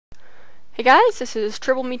Hey guys, this is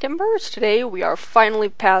TribbleMeTimbers. Today we are finally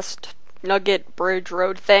past Nugget Bridge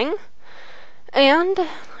Road thing, and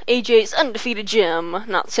AJ's undefeated gym,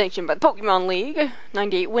 not sanctioned by the Pokemon League,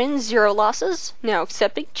 98 wins, 0 losses, now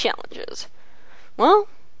accepting challenges. Well,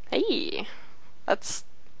 hey, that's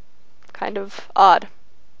kind of odd.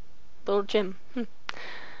 Little gym.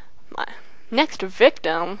 My next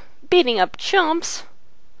victim, beating up chumps.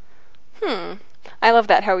 I love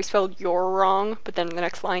that how he spelled "you're" wrong, but then in the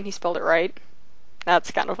next line he spelled it right.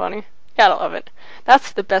 That's kind of funny. Gotta love it.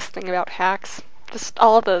 That's the best thing about hacks. Just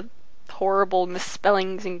all the horrible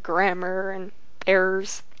misspellings and grammar and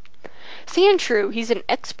errors. Sandshrew, he's an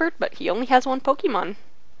expert, but he only has one Pokemon.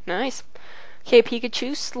 Nice. Okay,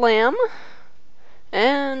 Pikachu, Slam.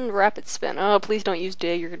 And Rapid Spin. Oh, please don't use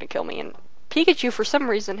Dig, you're gonna kill me. And Pikachu, for some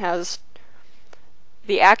reason, has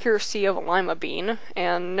the accuracy of a Lima Bean,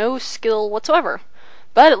 and no skill whatsoever.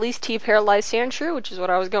 But at least he paralyzed Sandshrew, which is what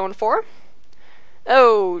I was going for.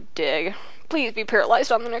 Oh, Dig. Please be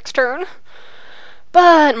paralyzed on the next turn.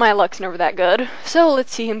 But my luck's never that good, so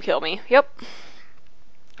let's see him kill me. Yep.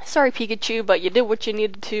 Sorry, Pikachu, but you did what you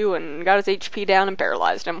needed to and got his HP down and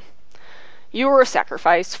paralyzed him. You were a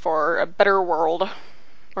sacrifice for a better world,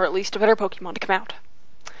 or at least a better Pokemon to come out.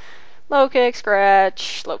 Low kick,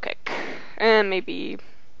 scratch, low kick. And maybe,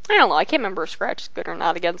 I don't know, I can't remember if scratch is good or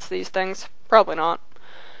not against these things. Probably not.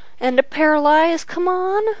 And to paralyze, come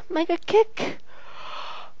on, Mega Kick.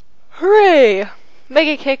 Hooray!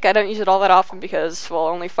 Mega Kick, I don't use it all that often because, well,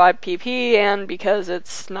 only 5 PP, and because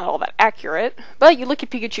it's not all that accurate. But you look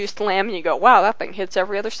at Pikachu Slam and you go, wow, that thing hits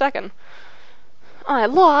every other second. I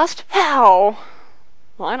lost? How?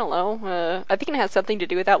 Well, I don't know. I think it has something to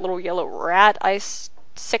do with that little yellow rat I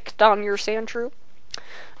sicked on your Sandshrew.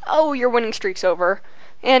 Oh, your winning streak's over.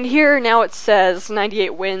 And here now it says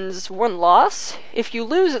 98 wins, 1 loss. If you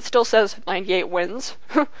lose, it still says 98 wins.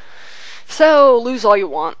 So, lose all you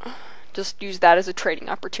want. Just use that as a trading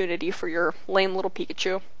opportunity for your lame little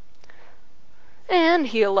Pikachu. And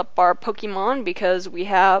heal up our Pokemon because we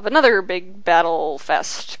have another big battle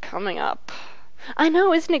fest coming up. I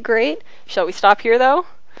know, isn't it great? Shall we stop here, though?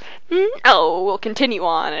 Oh, we'll continue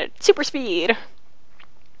on at super speed.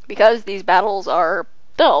 Because these battles are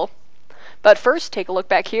dull. But first, take a look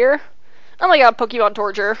back here. Oh my god, Pokemon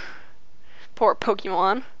torture. Poor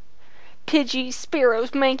Pokemon. Pidgeys,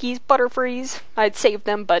 Sparrows, Mankeys, Butterfrees. I'd save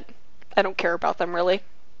them, but I don't care about them, really.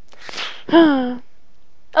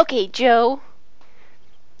 Okay, Joe.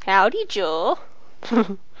 Howdy, Joe.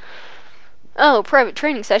 Oh, private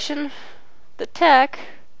training session. The tech.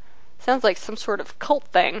 Sounds like some sort of cult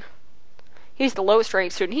thing. He's the lowest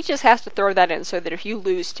ranked student. He just has to throw that in so that if you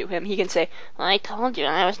lose to him, he can say, I told you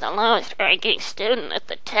I was the lowest ranking student at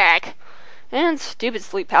the tech. And stupid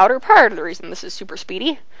sleep powder, part of the reason this is super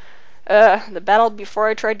speedy. The battle before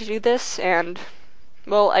I tried to do this, and,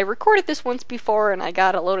 well, I recorded this once before, and I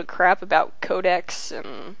got a load of crap about codex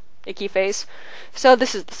and icky face. So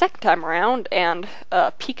this is the second time around, and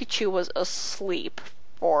Pikachu was asleep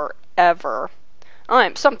forever.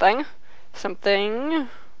 I'm something.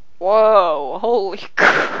 Whoa, holy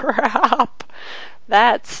crap.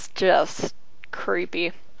 That's just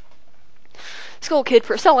creepy. School Kid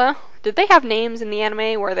Priscilla. Did they have names in the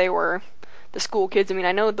anime where they were the school kids? I mean,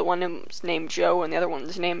 I know the one was named Joe and the other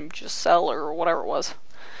one's named Giselle or whatever it was.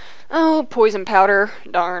 Oh, poison powder.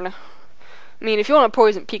 Darn. I mean, if you want to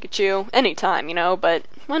poison Pikachu, anytime, you know, but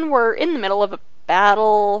when we're in the middle of a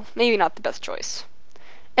battle, maybe not the best choice.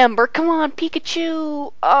 Ember, come on,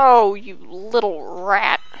 Pikachu! Oh, you little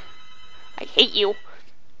rat. I hate you.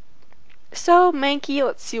 So, Mankey,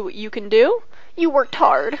 let's see what you can do. You worked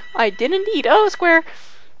hard. I did indeed. Oh, Square.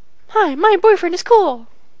 Hi, my boyfriend is cool.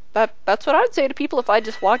 That's what I'd say to people if I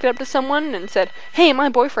just walked up to someone and said, hey, my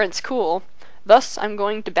boyfriend's cool. Thus, I'm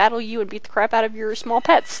going to battle you and beat the crap out of your small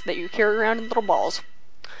pets that you carry around in little balls.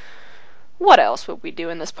 What else would we do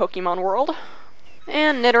in this Pokemon world?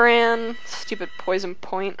 And Nidoran, stupid poison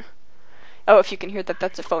point. Oh, if you can hear that,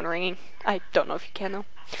 that's a phone ringing. I don't know if you can, though.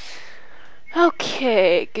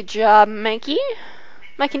 Okay, good job, Mankey.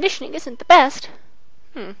 My conditioning isn't the best.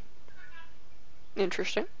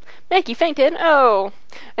 Interesting. Mankey fainted. Oh.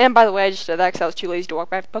 And by the way, I just did that because I was too lazy to walk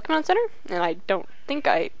back to the Pokemon Center. And I don't think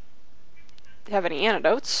I have any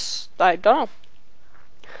antidotes. I don't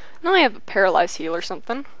know. Now I have a paralyzed heal or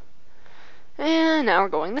something. And now we're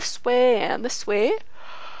going this way and this way.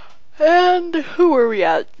 And who are we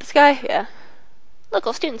at? This guy? Yeah.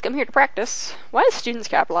 Local students come here to practice. Why is students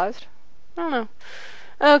capitalized? I don't know.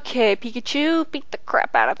 Okay, Pikachu, beat the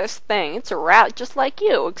crap out of this thing. It's a rat just like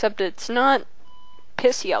you, except it's not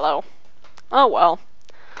piss yellow. Oh well.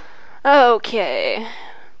 Okay.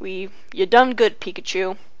 You done good,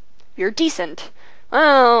 Pikachu. You're decent.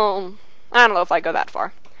 Well, I don't know if I go that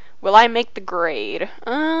far. Will I make the grade?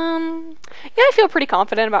 Yeah, I feel pretty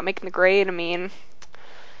confident about making the grade. I mean,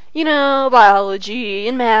 you know, biology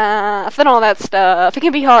and math and all that stuff. It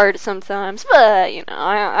can be hard sometimes, but, you know,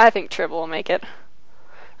 I think Tribble will make it.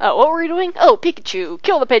 Oh, what were we doing? Oh, Pikachu,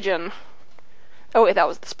 kill the pigeon. Oh, wait, that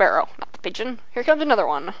was the sparrow, not the pigeon. Here comes another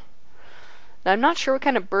one. Now, I'm not sure what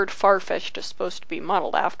kind of bird Farfetch'd is supposed to be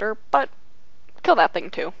modeled after, but kill that thing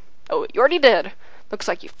too. Oh, you already did. Looks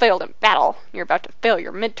like you failed in battle. You're about to fail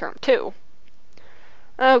your midterm too.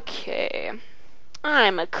 Okay.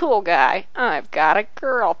 I'm a cool guy. I've got a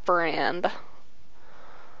girlfriend.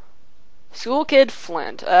 School kid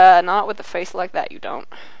Flint. Not with a face like that, you don't.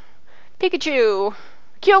 Pikachu!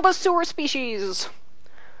 Kill the sewer species!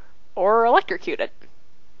 Or electrocute it.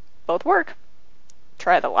 Both work.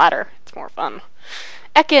 Try the latter. It's more fun.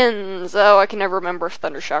 Ekans! Oh, I can never remember if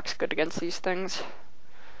Thundershock's good against these things.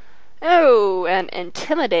 Oh, and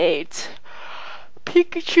Intimidate.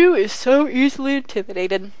 Pikachu is so easily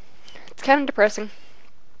intimidated. It's kind of depressing.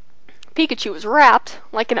 Pikachu is wrapped,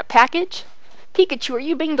 like in a package. Pikachu, are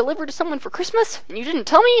you being delivered to someone for Christmas, and you didn't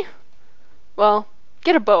tell me? Well,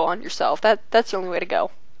 get a bow on yourself. That's the only way to go.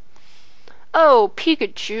 Oh,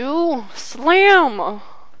 Pikachu! Slam!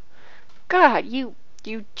 God, you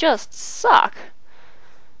just suck.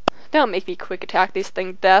 Don't make me quick attack these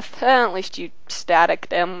things to death. At least you static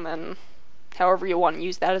them, and however you want to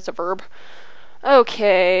use that as a verb.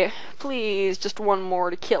 Okay, please, just one more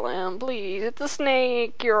to kill him. Please, it's a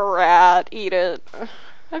snake. You're a rat. Eat it.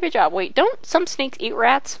 Oh, good job. Wait, don't some snakes eat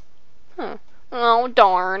rats? Huh. Oh,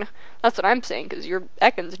 darn. That's what I'm saying, because your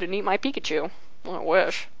Ekans didn't eat my Pikachu. I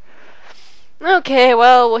wish. Okay,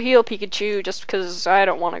 well, we'll heal Pikachu just because I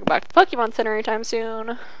don't want to go back to the Pokemon Center anytime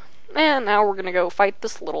soon. And now we're gonna go fight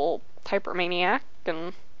this little hypermaniac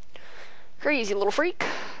and crazy little freak.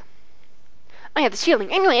 I have this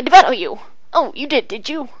feeling I knew I had to battle you. Oh, you did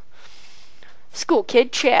you? School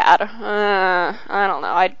kid Chad. I don't know.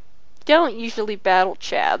 I don't usually battle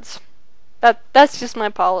Chads. That's just my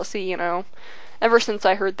policy, you know. Ever since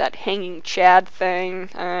I heard that hanging Chad thing,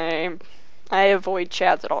 I avoid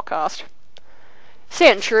Chads at all cost.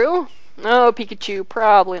 Sandshrew. Oh, Pikachu,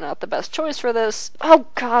 probably not the best choice for this. Oh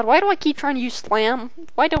god, why do I keep trying to use Slam?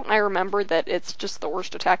 Why don't I remember that it's just the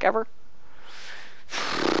worst attack ever?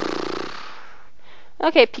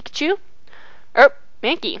 Okay, Pikachu. Oh,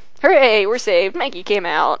 Mankey. Hooray, we're saved. Mankey came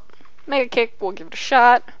out. Mega Kick, we'll give it a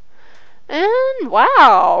shot. And,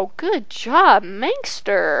 wow, good job,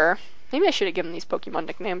 Mankster. Maybe I should have given these Pokemon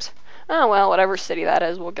nicknames. Oh well, whatever city that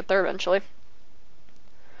is, we'll get there eventually.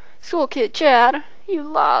 School kid Chad, you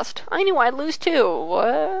lost. I knew I'd lose too.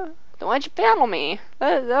 What? Then why'd you battle me?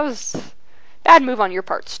 That was a bad move on your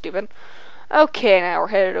part, stupid. Okay, now we're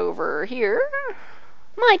headed over here.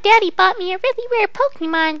 My daddy bought me a really rare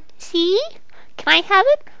Pokemon. See? Can I have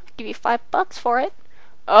it? I'll give you $5 for it.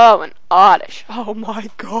 Oh, an Oddish. Oh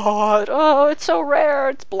my god. Oh, it's so rare.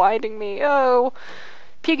 It's blinding me. Oh,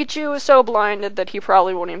 Pikachu is so blinded that he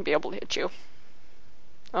probably won't even be able to hit you.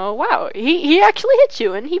 Oh wow, he actually hit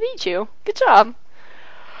you and he beat you. Good job.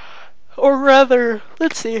 Or rather,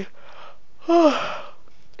 let's see.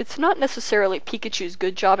 It's not necessarily Pikachu's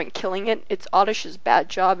good job in killing it, it's Oddish's bad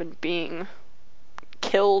job in being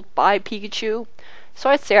killed by Pikachu. So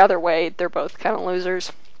I'd say either way, they're both kind of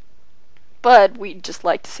losers. But we'd just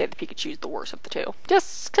like to say that Pikachu's the worst of the two.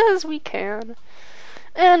 Just 'cause we can.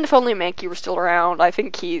 And if only Mankey were still around. I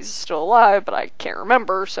think he's still alive, but I can't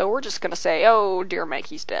remember, so we're just gonna say, oh dear,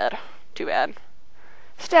 Mankey's dead. Too bad.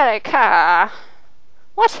 Static, ha!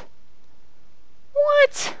 What?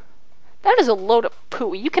 What? That is a load of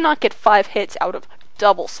poo. You cannot get 5 hits out of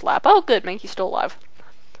double slap. Oh good, Mankey's still alive.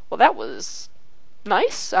 Well, that was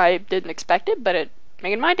nice. I didn't expect it, but it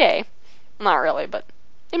made my day. Not really, but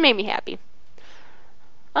it made me happy.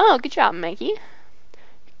 Oh, good job, Mankey.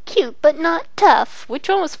 Cute, but not tough. Which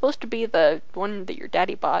one was supposed to be the one that your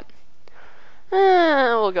daddy bought?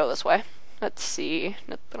 We'll go this way. Let's see.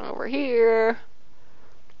 Nothing over here.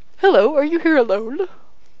 Hello, are you here alone?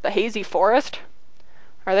 The hazy forest?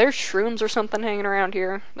 Are there shrooms or something hanging around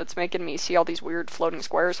here that's making me see all these weird floating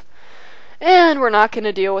squares? And we're not going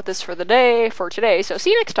to deal with this for today, so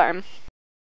see you next time.